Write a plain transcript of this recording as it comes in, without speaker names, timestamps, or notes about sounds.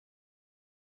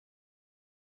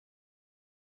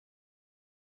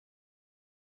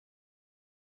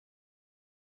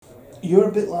you're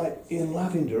a bit like Ian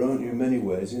Lavender, aren't you, in many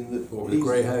ways? In that What, with the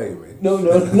grey hair, you mean? No,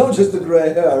 not just the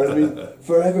grey hair. I mean,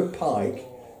 forever Pike,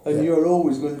 and you're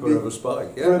always going to Forever be Spike.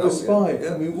 Yeah, forever Spike.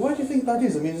 Yeah. I mean, why do you think that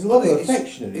is? I mean, there's a lot of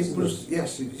affection in it.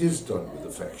 Yes, it is done with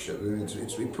affection.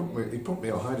 He put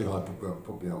me on Heidi High,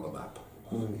 put me on the map.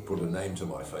 He put a name to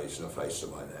my face and a face to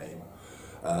my name,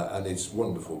 and it's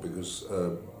wonderful because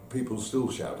people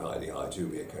still shout Heidi High to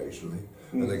me occasionally,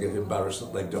 and they get embarrassed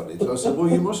that they've done it. I said, well,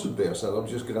 you mustn't be. I said, I'm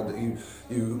just glad that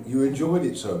you enjoyed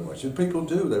it so much, and people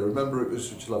do. They remember it with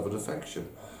such love and affection.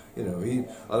 You know,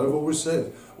 I've always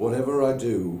said, whatever I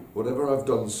do, whatever I've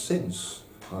done since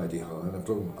Heidi High, and I've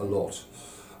done a lot,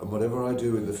 and whatever I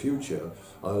do in the future,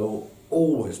 I'll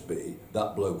always be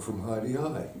that bloke from Heidi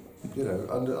High. You know,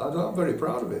 and I'm very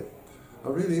proud of it. I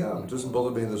really am. It doesn't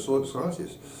bother me in the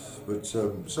slightest. But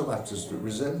some actors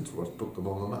resent what put them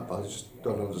on the map. I just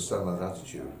don't understand that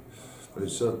attitude. But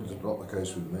it's certainly not the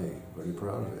case with me. Very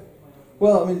proud of it.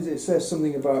 Well, I mean, it says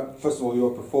something about, first of all,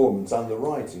 your performance and the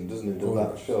writing, doesn't it, of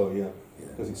that show, yeah.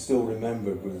 Because it's still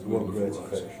remembered with great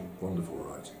affection. Wonderful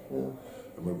writing.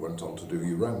 Yeah. And we went on to do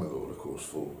You Rang With All, of course,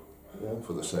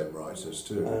 for the same writers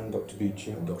too. And Dr.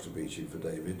 Beeching. And Dr. Beeching for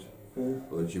David. Yeah.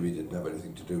 Although Jimmy didn't have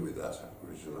anything to do with that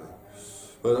originally.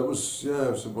 But it was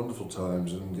some wonderful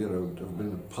times, and you know, I've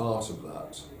been a part of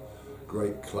that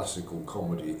great classical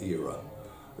comedy era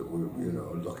that we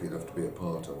were lucky enough to be a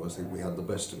part of. I think we had the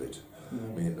best of it.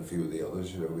 Me and a few of the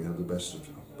others, we had the best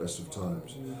of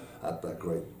times at that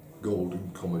great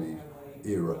golden comedy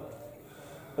era.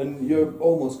 And you're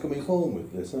almost coming home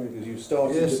with this, aren't you? Because you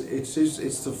started. Yes,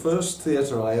 it's the first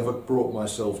theatre I ever brought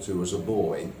myself to as a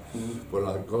boy. When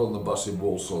I got on the bus in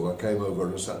Walsall, I came over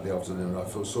on a Saturday afternoon. I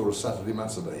saw a Saturday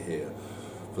matinee here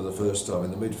for the first time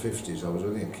in the mid-50s. I was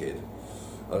only a kid,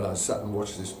 and I sat and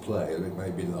watched this play, and it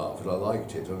made me laugh, and I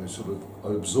liked it, and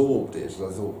I absorbed it, and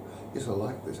I thought, yes, I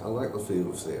like this. I like the feel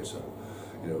of theatre.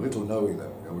 You know, little knowing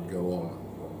that I would go on and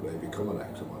one day become an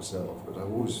actor myself, but I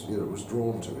always, was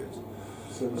drawn to it.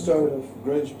 So you started at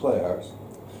Grange Playhouse?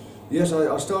 Yes,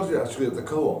 I started actually at the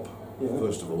Co-op,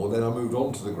 first of all, and then I moved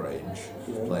on to the Grange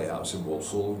Playhouse in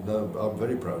Walsall, and I'm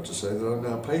very proud to say that I'm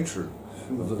now patron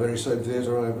of the very same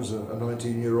theatre I was a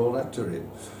 19-year-old actor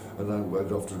in. And I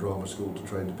went off to drama school to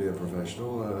train to be a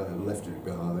professional, and left it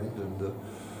behind,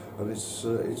 and it's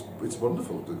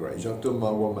wonderful at the Grange. I've done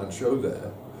my one-man show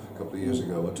there a couple of years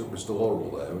ago. I took Mr. Laurel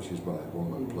there, which is my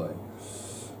one-man play,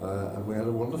 and we had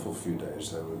a wonderful few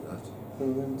days there with that.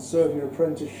 And then served your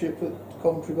apprenticeship at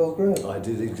Coventry Belgrade? I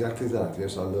did exactly that,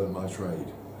 yes. I learned my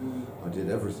trade. I did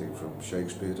everything from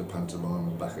Shakespeare to pantomime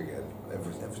and back again.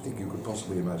 Everything you could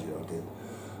possibly imagine I did.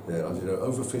 Yeah, I did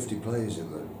over 50 plays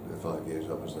in the 5 years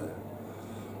I was there.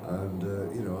 And,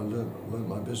 I learned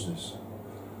my business.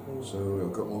 So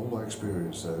I've got all my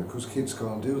experience there. Of course, kids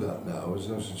can't do that now. There's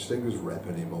no such thing as rep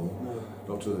anymore.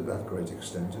 Not to that great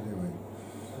extent, anyway.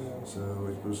 So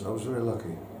I was very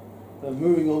lucky. And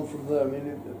moving on from there, I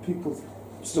mean, people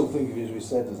still think of you, as we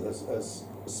said, as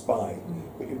a spy,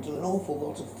 but you've done an awful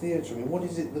lot of theatre. I mean, what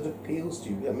is it that appeals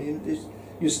to you? I mean,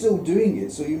 you're still doing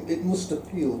it, so it must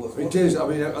appeal. It is. I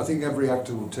mean, I think every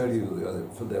actor will tell you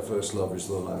that their first love is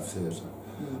the live theatre.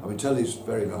 I mean, telly's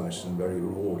very nice and very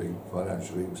rewarding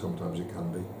financially, sometimes it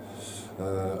can be.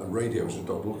 And radio's a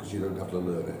doddle because you don't have to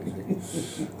learn anything.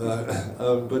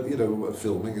 But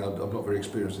filming, I'm not very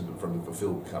experienced in front of a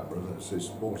film camera. It's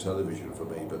more television for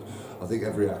me. But I think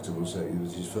every actor will say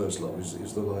that his first love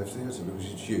is the live theatre,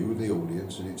 because it's you and the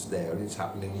audience, and it's there and it's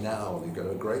happening now, and you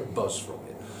get a great buzz from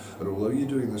it. And although you're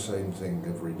doing the same thing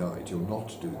every night, you're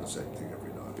not doing the same thing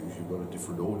every night, because you've got a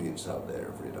different audience out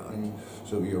there every night.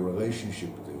 So your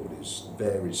relationship with the audience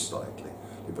varies slightly,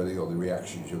 depending on the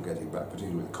reactions you're getting back,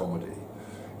 particularly with comedy.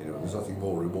 There's nothing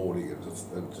more rewarding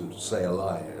than to say a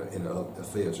line in a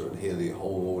theatre and hear the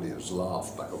whole audience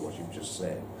laugh back at what you've just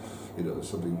said. There's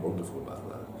something wonderful about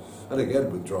that. And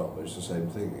again, with drama, it's the same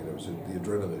thing. It's the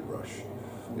adrenaline rush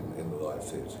in the live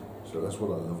theatre. So that's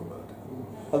what I love about it.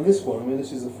 And this one, I mean,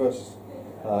 this is the first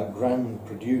Grand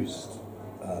produced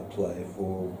play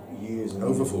for years and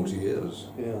over 40 years.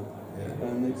 Yeah.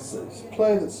 And it's a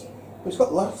play it's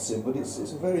got laughs in, but it's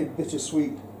a very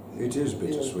bittersweet. It is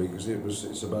bittersweet because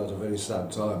it's about a very sad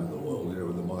time in the world,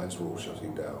 when the mines were all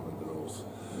shutting down in the north,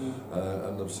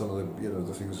 and some of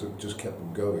the things that just kept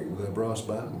them going were their brass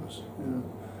bands.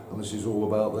 And this is all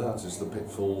about that. It's the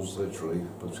pitfalls, literally,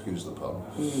 but excuse the pun,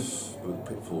 but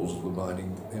the pitfalls of the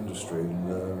mining industry,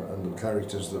 and the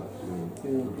characters that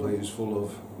the play is full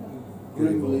of.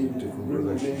 Grimly, different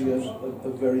relationships. A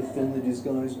very thinly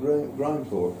disguised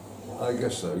grindcore. I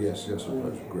guess so. Yes. I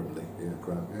suppose grimly. Yeah,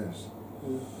 yes.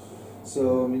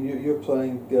 So I mean, you're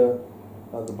playing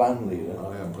The band leader.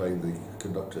 I am playing the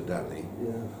conductor Danny,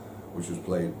 Yeah. which was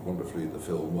played wonderfully in the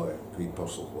film by Pete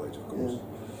Postlethwaite, of course.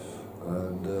 Yeah.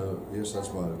 And yes,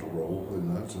 that's my little role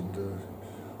in that. And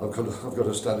I've got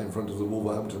to stand in front of the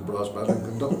Wolverhampton brass band and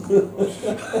conduct.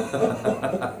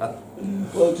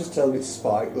 Well, just tell me to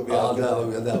Spike. They'll be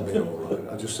they'll be all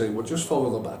right. I just say, well, just follow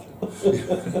the button.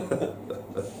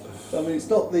 I mean, it's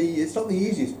not the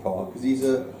easiest part, because he's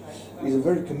a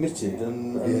very committed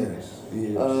and Yes,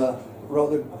 he is.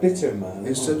 rather bitter man.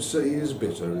 He is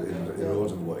bitter in a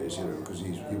lot of ways, you know, because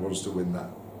he wants to win that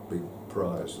big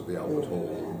prize at the Albert Hall,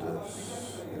 and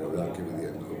you know, without giving the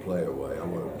end of the play away, I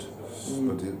won't.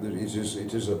 But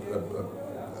it is a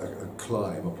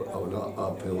climb, an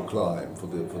uphill climb for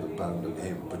the band and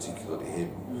him, particularly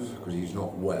him, because he's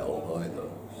not well either.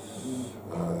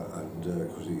 And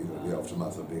because the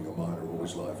aftermath of being a miner all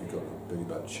his life, he got a very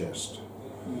bad chest.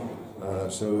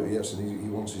 So yes, and he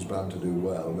wants his band to do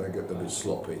well, and they get a bit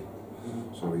sloppy.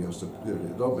 So he has to.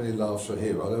 Not many laughs for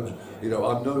him.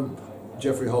 I'm known,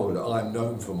 Geoffrey Holland. I'm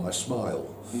known for my smile,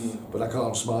 but I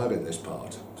can't smile in this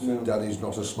part. No. Danny's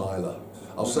not a smiler.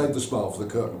 I'll save the smile for the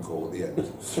curtain call at the end.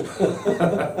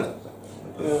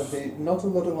 Not a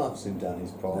lot of laughs in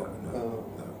Danny's part.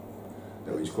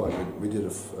 No, he's quite good. We did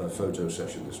a photo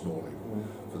session this morning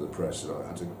for the press, and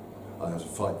I had to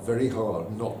fight very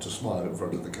hard not to smile in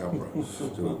front of the camera. So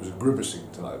it was a grimacing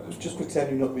time. Just pretend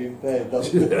you're not being paid,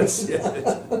 doesn't it? Yes, yes.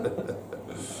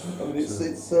 I mean,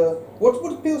 it's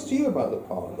what appeals to you about the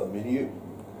part? I mean,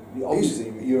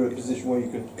 you're in a position where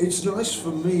you can. It's nice for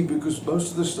me because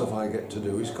most of the stuff I get to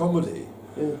do is comedy.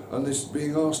 Yeah. And this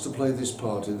being asked to play this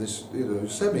part in this,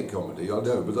 semi-comedy, I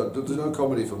know, but there's no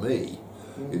comedy for me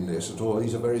in this at all.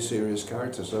 He's a very serious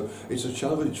character, so it's a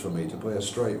challenge for me to play a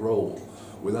straight role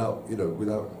without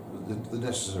the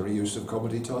necessary use of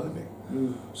comedy timing.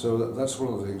 So that's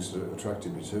one of the things that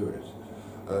attracted me to it.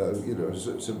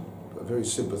 It's a very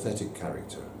sympathetic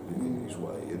character in his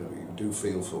way. You do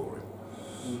feel for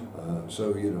him.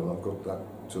 So I've got that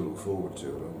to look forward to,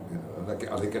 and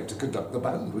I get to conduct the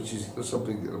band, which is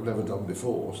something that I've never done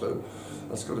before. So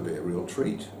that's got to be a real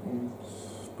treat.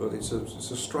 But it's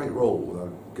a straight role.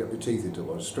 I get my teeth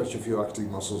into it. I stretch a few acting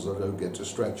muscles I don't get to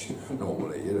stretch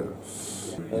normally.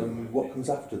 What comes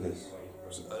after this?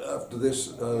 After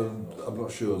this, I'm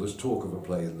not sure. There's talk of a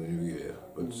play in the new year,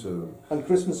 but and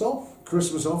Christmas off.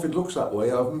 Christmas off. It looks that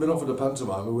way. I haven't been offered a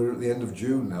pantomime. We're at the end of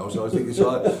June now, so I think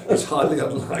it's highly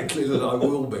unlikely that I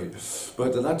will be.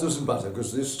 But that doesn't matter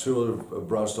because this tour of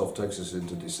Brastoff takes us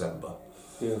into December.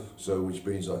 Yeah. So which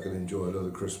means I can enjoy another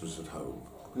Christmas at home.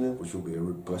 Yeah. Which will be a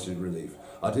blessed relief.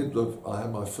 I had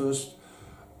my first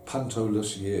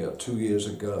pantoless year 2 years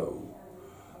ago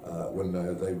when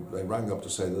they rang up to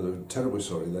say that they were terribly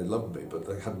sorry, they loved me, but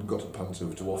they hadn't got a panto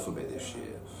to offer me this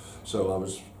year. So I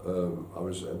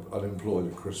was unemployed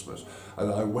at Christmas,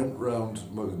 and I went round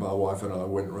with my wife, and I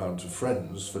went round to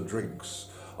friends for drinks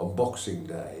on Boxing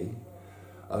Day.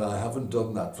 And I haven't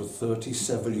done that for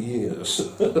 37 years.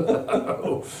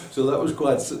 So that was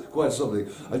quite something.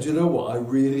 And you know what? I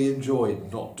really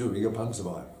enjoyed not doing a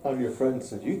pantomime. And your friend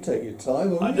said, you take your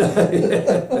time, won't you?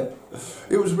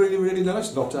 It was really, really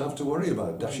nice not to have to worry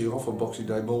about dashing off on Boxing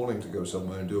Day morning to go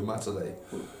somewhere and do a matinee.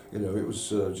 It was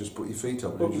just put your feet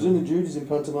up. But presumably Judy's in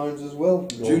pantomimes as well?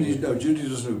 Judy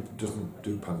doesn't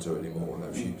do panto anymore.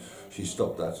 No, she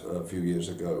stopped that a few years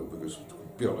ago because, to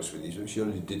be honest with you, she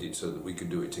only did it so that we could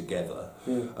do it together.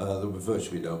 There was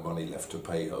virtually no money left to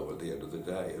pay her at the end of the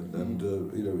day, and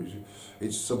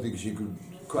it's something she could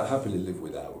quite happily live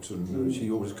without. And she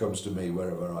always comes to me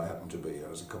wherever I happen to be.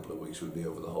 Has a couple of weeks with me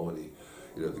over the holiday,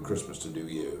 the Christmas to New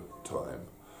Year time.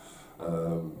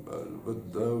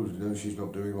 But no, she's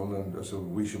not doing one, and so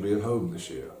we shall be at home this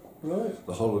year. Right.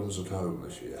 The Hollands at home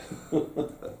this year.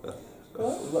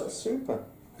 Well, that's super.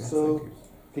 Yeah, so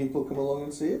people come along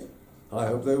and see it? I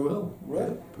hope they will. Right.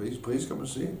 Yeah, please come and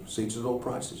see it. Seats at all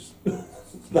prices.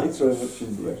 Thanks very much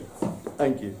indeed.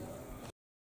 Thank you.